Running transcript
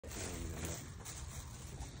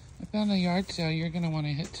found a yard sale you're going to want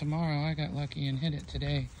to hit tomorrow. I got lucky and hit it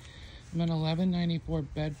today. I'm at 1194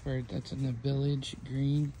 Bedford. That's in the Village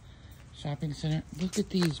Green Shopping Center. Look at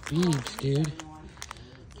these beads, dude.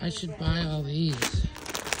 I should buy all these.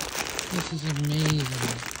 This is amazing.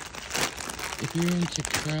 If you're into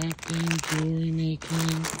crafting, jewelry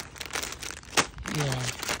making, yeah,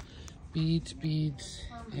 beads,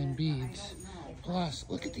 and beads. Plus,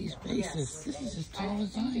 look at these bases. This is as tall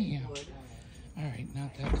as I am. Alright,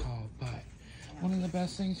 not that tall, but one of the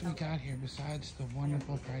best things we got here, besides the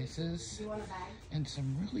wonderful prices and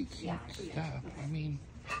some really cute stuff. I mean,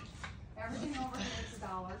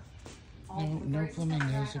 no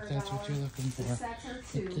flamingos if that's what you're looking for.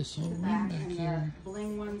 But this whole room back here,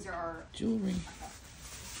 jewelry.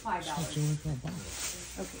 It's jewelry for a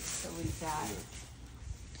box. Okay, so we've got...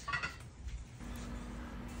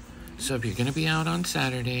 So if you're going to be out on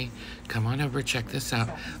Saturday, come on over, check this out.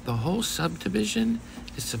 The whole subdivision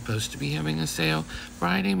is supposed to be having a sale.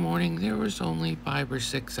 Friday morning, there was only 5 or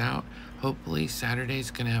 6 out. Hopefully, Saturday's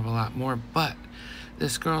going to have a lot more. But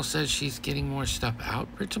this girl says she's getting more stuff out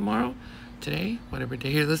for tomorrow, today, whatever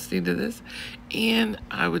day you're listening to this. And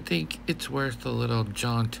I would think it's worth a little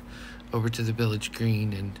jaunt over to the Village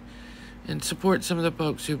Green and support some of the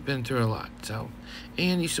folks who've been through a lot. So,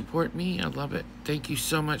 and you support me, I love it. Thank you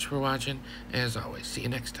so much for watching. As always, see you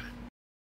next time.